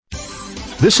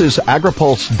This is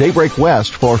AgriPulse Daybreak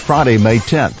West for Friday, May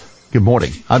 10th. Good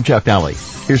morning. I'm Jeff Daly.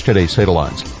 Here's today's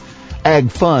headlines. Ag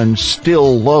funds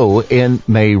still low in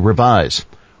May revise.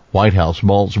 White House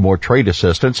mulls more trade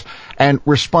assistance and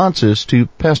responses to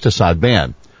pesticide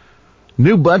ban.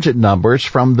 New budget numbers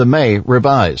from the May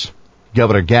revise.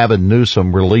 Governor Gavin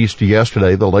Newsom released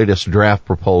yesterday the latest draft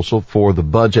proposal for the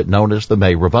budget known as the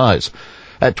May revise.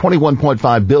 At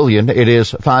 $21.5 billion, it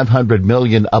is $500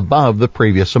 million above the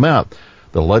previous amount.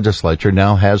 The legislature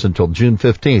now has until June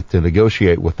 15th to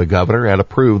negotiate with the governor and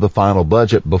approve the final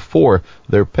budget before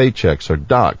their paychecks are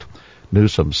docked.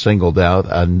 Newsom singled out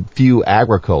a few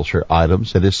agriculture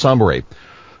items in his summary.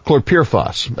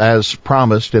 Chlorpyrifos, as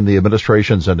promised in the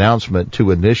administration's announcement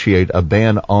to initiate a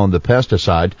ban on the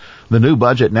pesticide, the new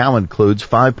budget now includes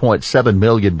 $5.7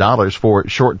 million for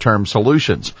short-term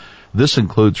solutions. This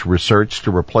includes research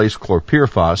to replace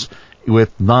chlorpyrifos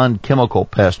with non-chemical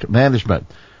pest management.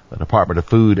 The Department of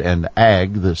Food and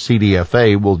Ag, the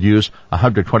CDFA, will use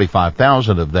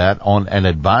 $125,000 of that on an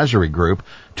advisory group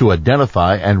to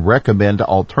identify and recommend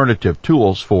alternative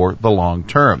tools for the long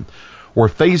term. We're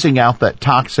phasing out that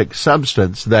toxic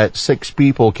substance that 6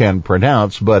 people can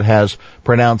pronounce but has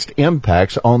pronounced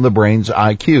impacts on the brain's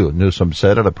IQ, Newsom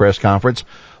said at a press conference.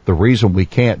 The reason we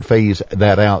can't phase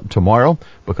that out tomorrow,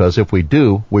 because if we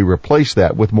do, we replace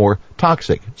that with more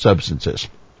toxic substances.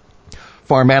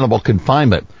 Farm animal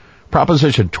confinement.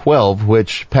 Proposition 12,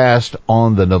 which passed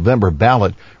on the November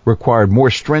ballot, required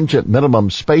more stringent minimum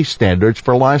space standards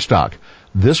for livestock.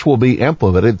 This will be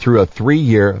implemented through a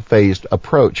 3-year phased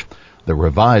approach. The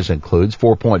revise includes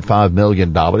 $4.5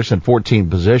 million and 14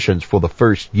 positions for the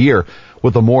first year,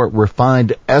 with a more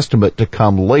refined estimate to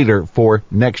come later for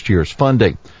next year's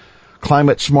funding.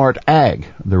 Climate Smart Ag.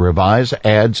 The revise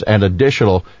adds an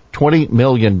additional $20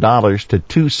 million to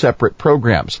 2 separate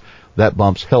programs. That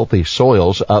bumps Healthy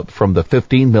Soils up from the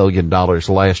 $15 million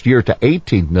last year to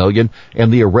 $18 million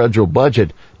in the original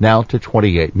budget, now to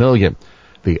 $28 million.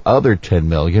 The other $10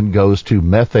 million goes to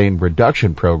methane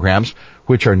reduction programs,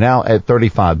 which are now at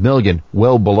 $35 million,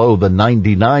 well below the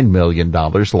 $99 million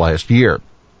last year.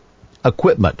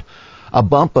 Equipment. A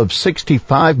bump of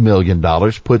 $65 million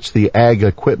puts the Ag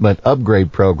Equipment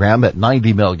Upgrade Program at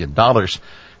 $90 million,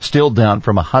 still down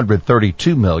from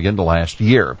 $132 million last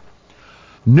year.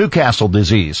 Newcastle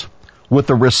disease. With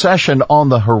the recession on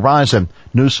the horizon,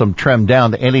 Newsom trimmed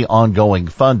down any ongoing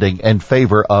funding in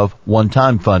favor of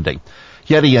one-time funding.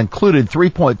 Yet he included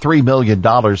 $3.3 million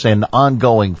in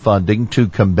ongoing funding to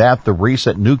combat the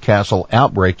recent Newcastle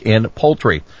outbreak in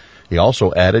poultry. He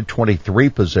also added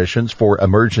 23 positions for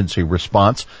emergency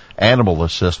response, animal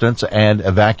assistance, and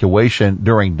evacuation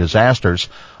during disasters,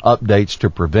 updates to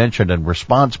prevention and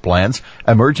response plans,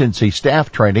 emergency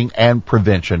staff training, and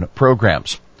prevention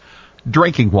programs.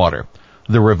 Drinking water.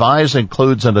 The revise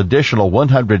includes an additional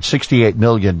 $168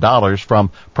 million from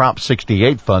Prop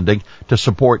 68 funding to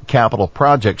support capital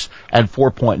projects and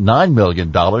 $4.9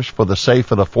 million for the Safe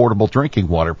and Affordable Drinking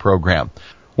Water program.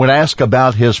 When asked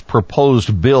about his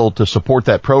proposed bill to support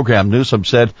that program, Newsom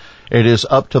said it is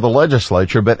up to the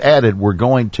legislature, but added we're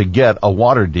going to get a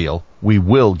water deal. We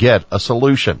will get a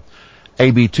solution.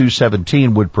 AB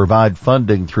 217 would provide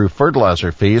funding through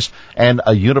fertilizer fees and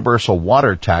a universal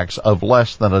water tax of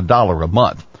less than $1 a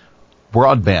month.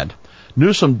 Broadband.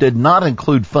 Newsom did not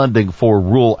include funding for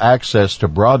rural access to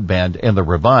broadband in the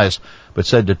revise, but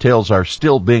said details are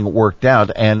still being worked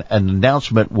out and an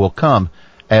announcement will come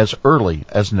as early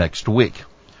as next week.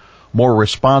 More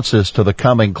responses to the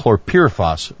coming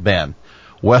chlorpyrifos ban.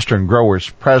 Western Growers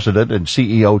President and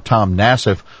CEO Tom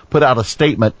Nassif put out a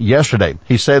statement yesterday.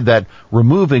 He said that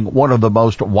removing one of the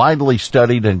most widely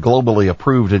studied and globally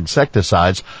approved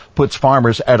insecticides puts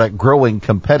farmers at a growing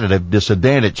competitive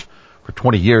disadvantage. For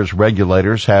 20 years,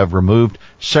 regulators have removed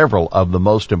several of the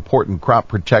most important crop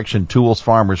protection tools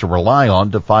farmers rely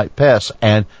on to fight pests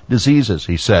and diseases,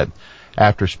 he said.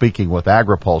 After speaking with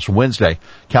AgriPulse Wednesday,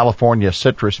 California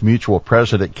Citrus Mutual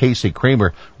President Casey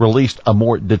Creamer released a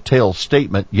more detailed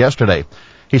statement yesterday.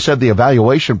 He said the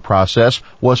evaluation process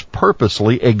was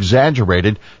purposely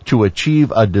exaggerated to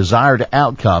achieve a desired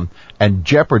outcome and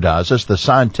jeopardizes the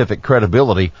scientific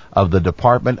credibility of the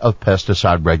Department of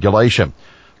Pesticide Regulation.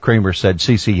 Creamer said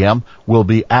CCM will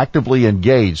be actively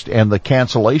engaged in the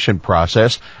cancellation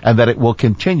process and that it will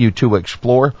continue to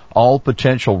explore all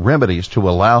potential remedies to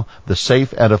allow the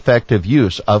safe and effective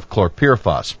use of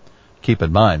chlorpyrifos. Keep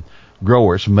in mind,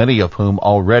 growers, many of whom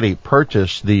already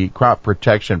purchased the crop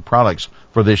protection products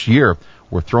for this year,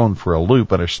 were thrown for a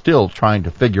loop and are still trying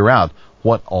to figure out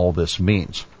what all this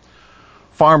means.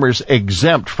 Farmers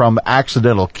exempt from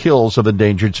accidental kills of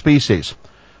endangered species.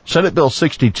 Senate Bill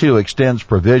 62 extends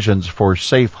provisions for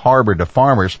safe harbor to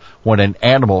farmers when an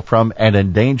animal from an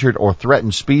endangered or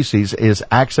threatened species is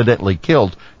accidentally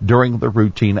killed during the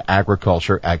routine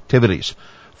agriculture activities.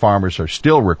 Farmers are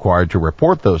still required to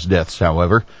report those deaths,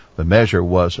 however. The measure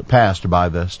was passed by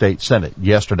the state Senate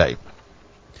yesterday.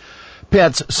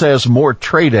 Pence says more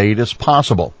trade aid is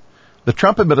possible. The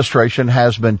Trump administration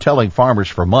has been telling farmers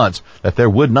for months that there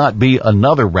would not be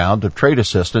another round of trade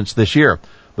assistance this year.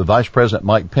 But Vice President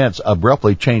Mike Pence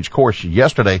abruptly changed course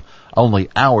yesterday, only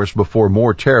hours before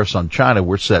more tariffs on China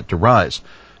were set to rise.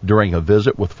 During a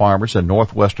visit with farmers in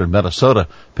northwestern Minnesota,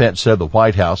 Pence said the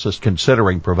White House is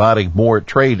considering providing more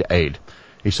trade aid.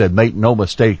 He said, make no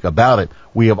mistake about it,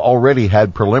 we have already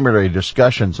had preliminary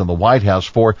discussions in the White House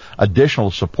for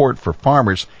additional support for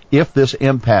farmers if this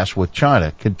impasse with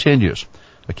China continues.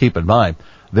 But keep in mind,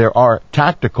 there are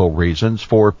tactical reasons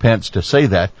for Pence to say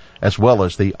that, as well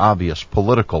as the obvious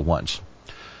political ones.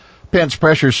 Pence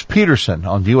pressures Peterson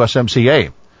on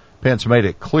USMCA. Pence made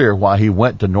it clear why he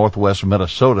went to northwest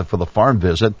Minnesota for the farm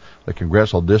visit. The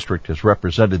congressional district is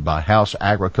represented by House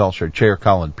Agriculture Chair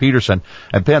Collin Peterson,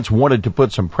 and Pence wanted to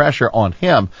put some pressure on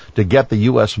him to get the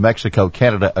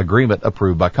U.S.-Mexico-Canada agreement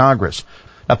approved by Congress.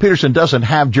 Now, Peterson doesn't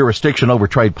have jurisdiction over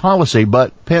trade policy,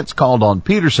 but Pence called on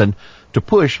Peterson to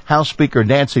push House Speaker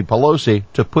Nancy Pelosi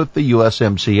to put the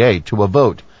USMCA to a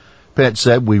vote. Pence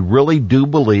said, we really do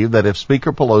believe that if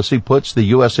Speaker Pelosi puts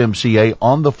the USMCA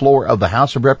on the floor of the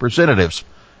House of Representatives,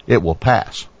 it will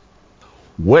pass.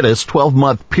 Wettest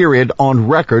 12-month period on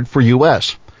record for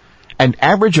U.S. An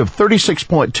average of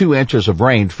 36.2 inches of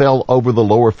rain fell over the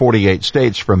lower 48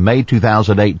 states from May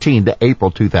 2018 to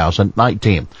April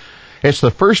 2019. It's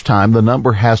the first time the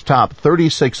number has topped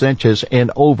 36 inches in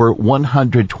over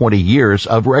 120 years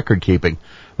of record keeping.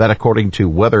 That according to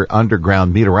Weather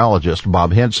Underground meteorologist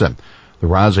Bob Henson. The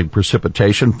rising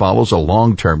precipitation follows a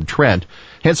long-term trend.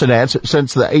 Henson adds,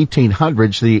 since the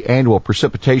 1800s, the annual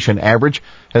precipitation average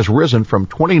has risen from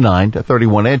 29 to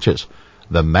 31 inches.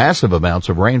 The massive amounts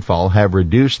of rainfall have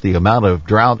reduced the amount of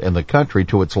drought in the country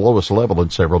to its lowest level in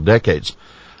several decades.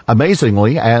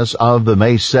 Amazingly, as of the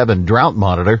May 7 drought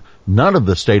monitor, none of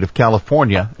the state of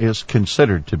California is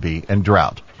considered to be in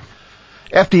drought.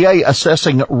 FDA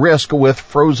assessing risk with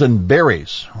frozen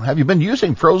berries. Have you been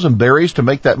using frozen berries to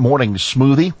make that morning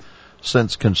smoothie?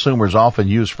 Since consumers often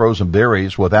use frozen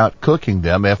berries without cooking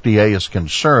them, FDA is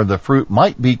concerned the fruit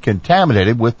might be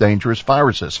contaminated with dangerous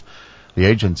viruses. The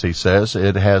agency says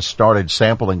it has started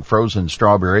sampling frozen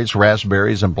strawberries,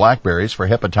 raspberries, and blackberries for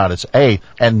hepatitis A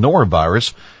and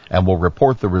norovirus and will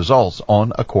report the results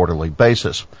on a quarterly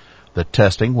basis. The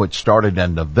testing, which started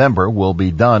in November, will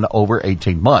be done over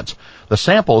 18 months. The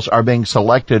samples are being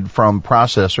selected from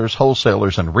processors,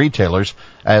 wholesalers, and retailers,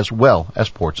 as well as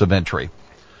ports of entry.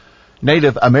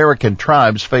 Native American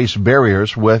tribes face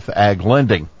barriers with ag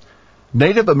lending.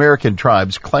 Native American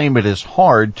tribes claim it is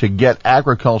hard to get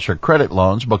agriculture credit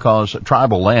loans because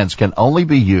tribal lands can only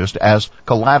be used as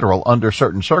collateral under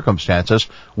certain circumstances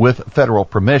with federal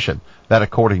permission. That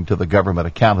according to the Government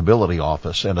Accountability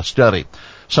Office in a study.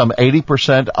 Some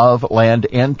 80% of land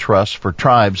in trusts for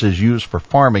tribes is used for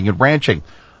farming and ranching.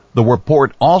 The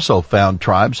report also found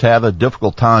tribes had a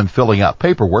difficult time filling out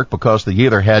paperwork because they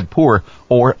either had poor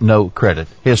or no credit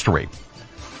history.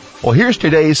 Well, here's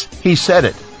today's He Said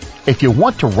It. If you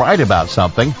want to write about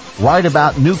something, write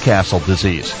about Newcastle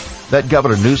disease. That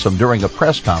Governor Newsom during a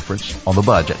press conference on the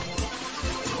budget.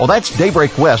 Well, that's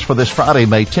Daybreak West for this Friday,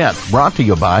 May 10th, brought to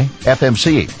you by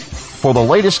FMC. For the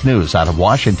latest news out of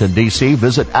Washington, D.C.,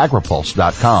 visit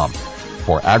agripulse.com.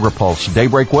 For AgriPulse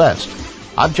Daybreak West,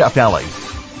 I'm Jeff Nally.